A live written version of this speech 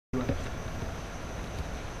How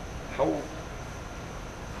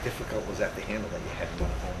difficult was that to handle that you hadn't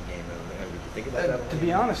won a home game? Did you think about that? To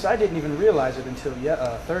be honest, I didn't even realize it until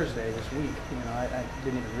Thursday this week. I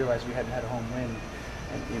didn't even realize we hadn't had a home win.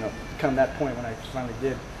 And come that point when I finally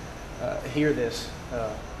did hear this,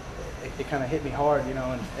 it kind of hit me hard.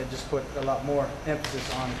 And it just put a lot more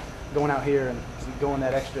emphasis on going out here and going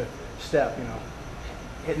that extra step.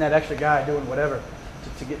 Hitting that extra guy, doing whatever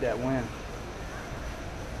to get that win.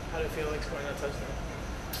 How did it feel like scoring that touchdown?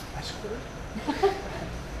 I scored.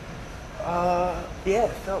 Yeah,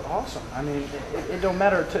 it felt awesome. I mean, it don't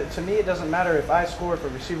matter to me. It doesn't matter if I score, if a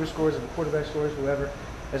receiver scores, if a quarterback scores, whoever,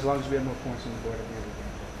 as long as we have more points on the board at the end of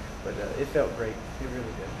the game. But it felt great. It really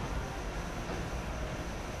did.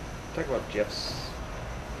 Talk about Jeff's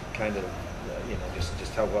kind of,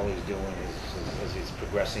 just how well he's doing as he's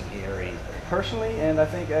progressing here. Personally, and I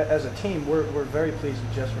think as a team, we're very pleased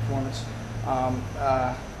with Jeff's performance.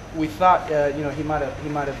 We thought, he might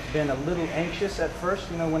have been a little anxious at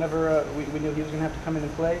first, whenever we knew he was going to have to come in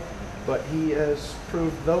and play. But he has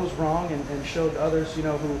proved those wrong and showed others,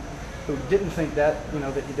 who didn't think that,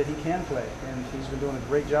 that he can play. And he's been doing a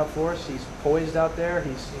great job for us. He's poised out there.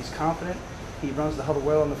 He's confident. He runs the huddle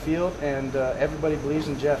well on the field, and everybody believes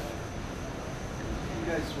in Jeff.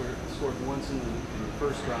 You guys scored once in the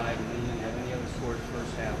first drive, and then you didn't have any other scores the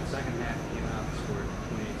first half. The second half, you came out and scored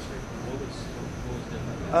 28 straight. What was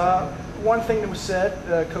different? One thing that was said,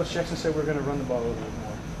 Coach Jackson said we're going to run the ball a little bit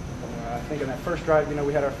more. I think in that first drive,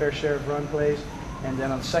 we had our fair share of run plays, and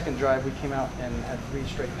then on the second drive, we came out and had 3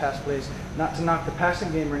 straight pass plays. Not to knock the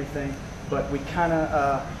passing game or anything, but we kind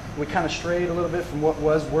of strayed a little bit from what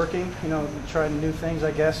was working. Trying new things,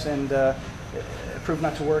 I guess, and it proved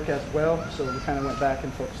not to work as well. So we kind of went back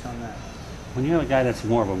and focused on that. When you have a guy that's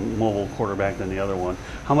more of a mobile quarterback than the other one,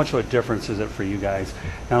 how much of a difference is it for you guys,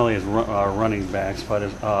 not only as running backs but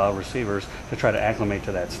as receivers, to try to acclimate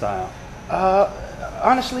to that style?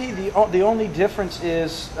 Honestly, the only difference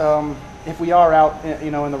is if we are out,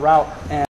 in the route and